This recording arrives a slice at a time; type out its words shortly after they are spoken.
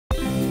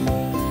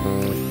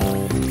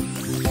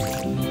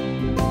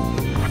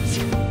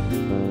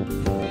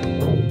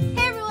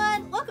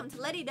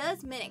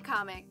last minute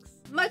comics.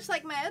 Much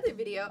like my other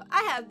video,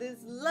 I have this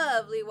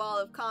lovely wall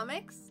of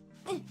comics,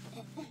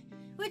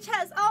 which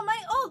has all my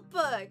old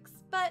books,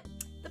 but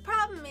the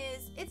problem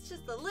is it's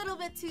just a little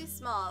bit too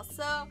small,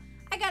 so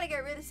I gotta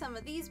get rid of some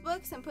of these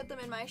books and put them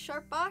in my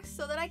short box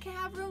so that I can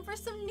have room for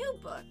some new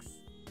books.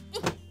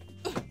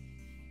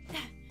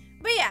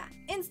 But yeah,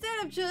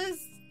 instead of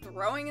just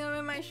throwing them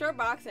in my short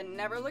box and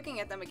never looking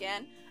at them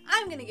again,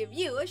 I'm gonna give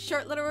you a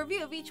short little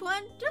review of each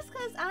one just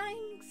because I'm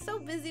so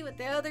busy with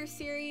the other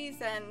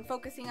series and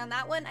focusing on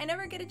that one, I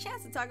never get a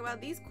chance to talk about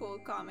these cool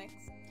comics.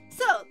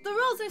 So, the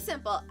rules are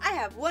simple. I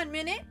have 1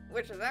 minute,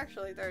 which is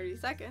actually 30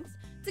 seconds,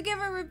 to give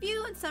a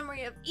review and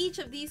summary of each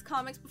of these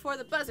comics before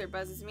the buzzer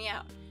buzzes me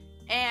out.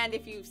 And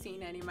if you've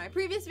seen any of my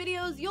previous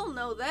videos, you'll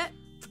know that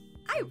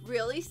I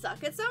really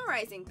suck at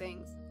summarizing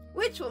things,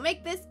 which will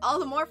make this all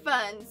the more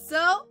fun.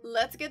 So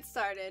let's get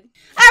started.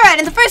 Alright,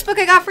 and the first book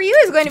I got for you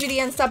is going to be The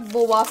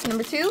Unstoppable Wasp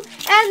 #2.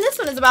 And this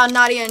one is about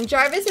Nadia and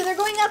Jarvis, and they're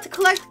going out to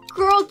collect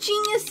girl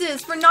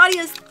geniuses for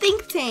Nadia's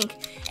think tank.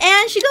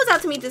 And she goes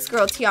out to meet this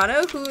girl,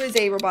 Tiana, who is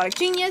a robotic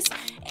genius.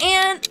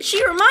 And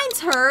she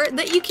reminds her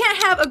that you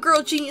can't have a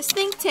girl genius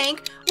think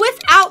tank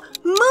without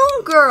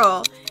Moon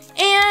Girl.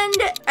 And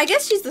I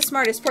guess she's the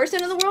smartest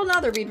person in the world now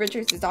that Reed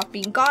Richards is off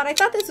being God. I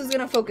thought this was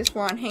going to focus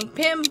more on Hank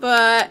Pym,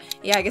 but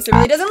yeah, I guess it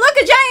really doesn't look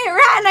a giant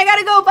rat and I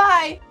gotta go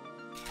bye.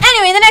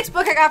 Anyway, the next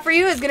book I got for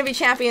you is going to be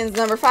Champions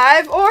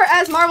 #5, or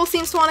as Marvel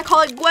seems to want to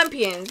call it,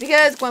 Gwempians,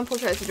 because Gwenpool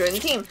tries to join the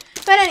team.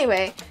 But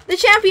anyway, the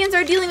Champions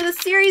are dealing with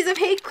a series of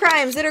hate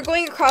crimes that are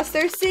going across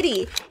their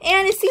city.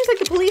 And it seems like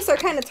the police are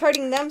kind of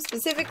targeting them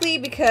specifically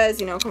because,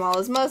 you know,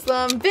 Kamala's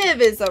Muslim,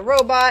 Viv is a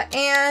robot,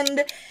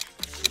 and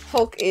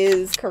Hulk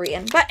is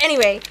Korean. But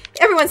anyway,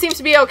 everyone seems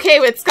to be okay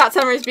with Scott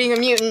Summers being a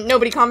mutant.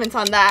 Nobody comments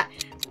on that.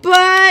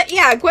 But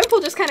yeah,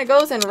 Gwenpool just kind of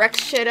goes and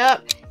wrecks shit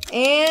up.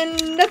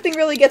 And nothing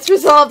really gets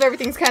resolved.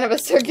 Everything's kind of a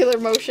circular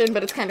motion,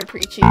 but it's kind of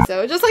preachy.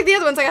 So just like the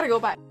other ones, I gotta go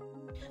by.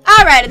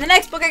 Alright, and the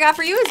next book I got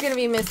for you is going to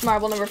be Miss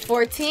Marvel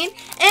 #14,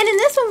 and in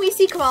this one we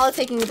see Kamala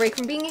taking a break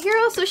from being a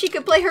hero so she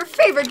could play her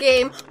favorite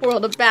game,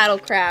 World of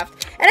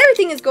Battlecraft. And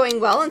everything is going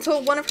well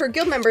until one of her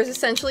guild members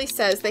essentially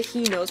says that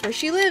he knows where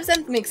she lives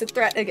and makes a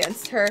threat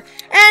against her.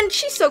 And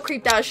she's so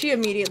creeped out she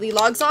immediately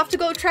logs off to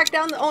go track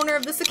down the owner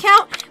of this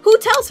account, who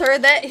tells her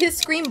that his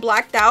screen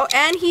blacked out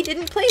and he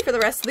didn't play for the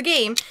rest of the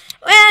game.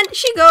 And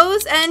she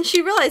goes and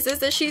she realizes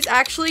that she's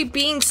actually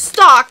being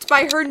stalked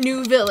by her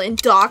new villain,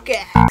 Doc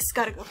X.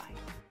 Gotta go.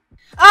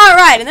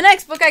 Alright, and the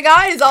next book I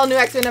got is All New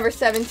X-Men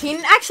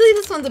 #17. Actually,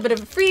 this one's a bit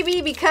of a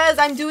freebie because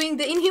I'm doing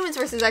the Inhumans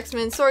vs.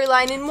 X-Men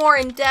storyline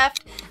in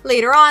depth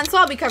later on, so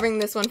I'll be covering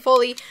this one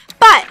fully.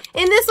 But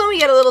in this one, we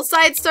get a little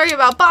side story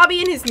about Bobby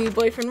and his new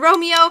boyfriend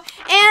Romeo,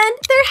 and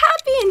they're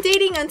happy and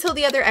dating until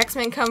the other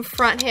X-Men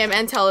confront him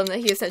and tell him that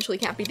he essentially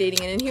can't be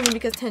dating an Inhuman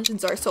because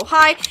tensions are so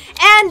high,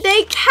 and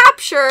they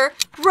capture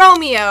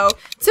Romeo,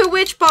 to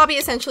which Bobby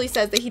essentially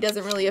says that he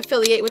doesn't really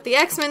affiliate with the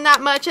X-Men that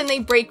much, and they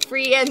break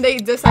free and they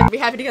decide to be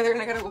happy together,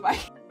 and I gotta go bye.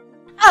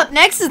 Up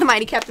next is the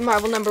Mighty Captain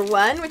Marvel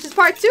 #1, which is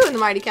part 2 in the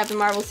Mighty Captain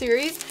Marvel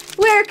series,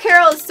 where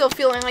Carol is still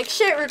feeling like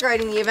shit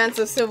regarding the events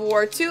of Civil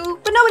War II,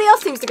 but nobody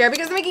else seems to care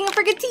because they're making a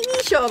freaking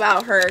TV show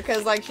about her,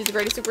 because, like, she's the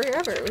greatest superhero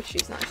ever, which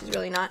she's not, she's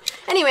really not.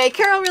 Anyway,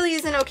 Carol really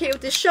isn't okay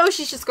with this show,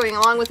 she's just going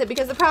along with it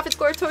because the profits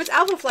go towards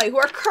Alpha Flight, who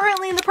are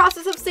currently in the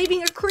process of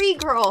saving a Kree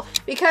girl,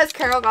 because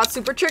Carol got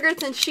super triggered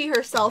since she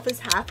herself is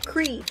half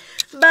Kree.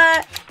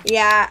 But,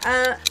 yeah,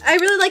 I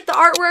really like the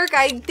artwork.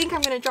 I think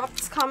I'm gonna drop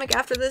this comic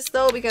after this,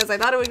 though, because I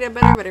thought it would get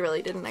better, but it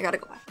really didn't. I gotta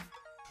go back.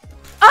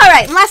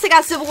 Alright, and last I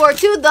got Civil War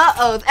II, The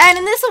Oath. And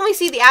in this one we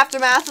see the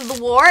aftermath of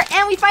the war,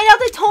 and we find out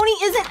that Tony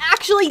isn't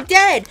actually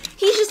dead.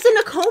 He's just in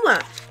a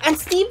coma. And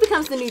Steve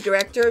becomes the new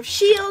director of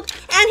S.H.I.E.L.D.,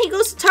 and he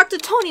goes to talk to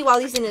Tony while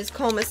he's in his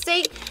coma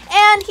state,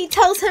 and he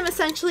tells him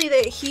essentially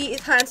that he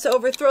plans to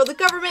overthrow the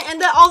government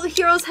and that all the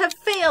heroes have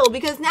failed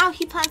because now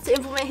he plans to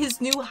implement his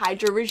new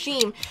Hydra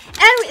regime.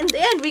 And in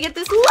the end, we get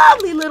this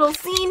lovely little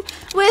scene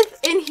with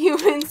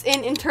Inhumans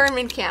in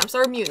internment camps,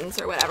 or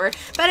mutants, or whatever.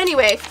 But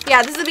anyway,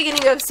 yeah, this is the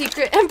beginning of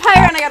Secret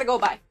Empire, and I gotta go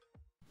bye.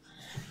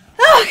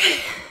 Okay.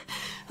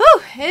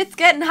 Whew, it's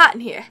getting hot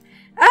in here.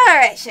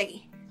 Alright,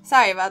 Shaggy.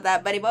 Sorry about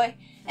that, buddy boy.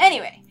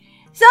 Anyway.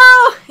 So,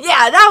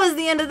 yeah, that was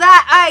the end of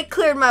that. I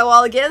cleared my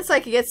wall again so I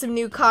could get some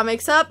new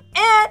comics up,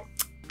 and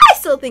I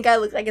still think I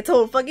look like a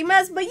total fucking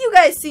mess, but you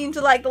guys seem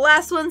to like the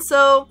last one,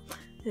 so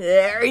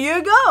there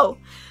you go.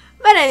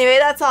 But anyway,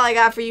 that's all I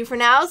got for you for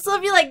now, so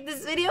if you liked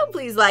this video,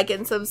 please like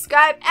and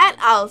subscribe, and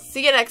I'll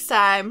see you next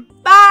time.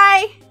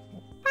 Bye!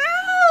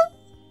 Ow!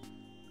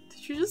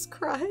 Did you just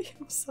cry?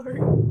 I'm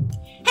sorry.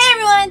 Hey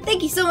everyone,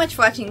 thank you so much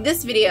for watching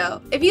this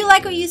video. If you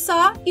like what you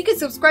saw, you can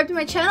subscribe to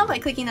my channel by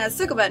clicking that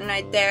circle button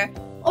right there.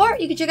 Or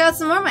you can check out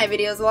some more of my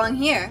videos along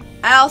here.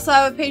 I also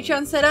have a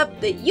Patreon set up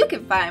that you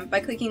can find by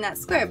clicking that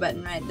square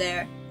button right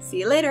there. See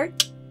you later.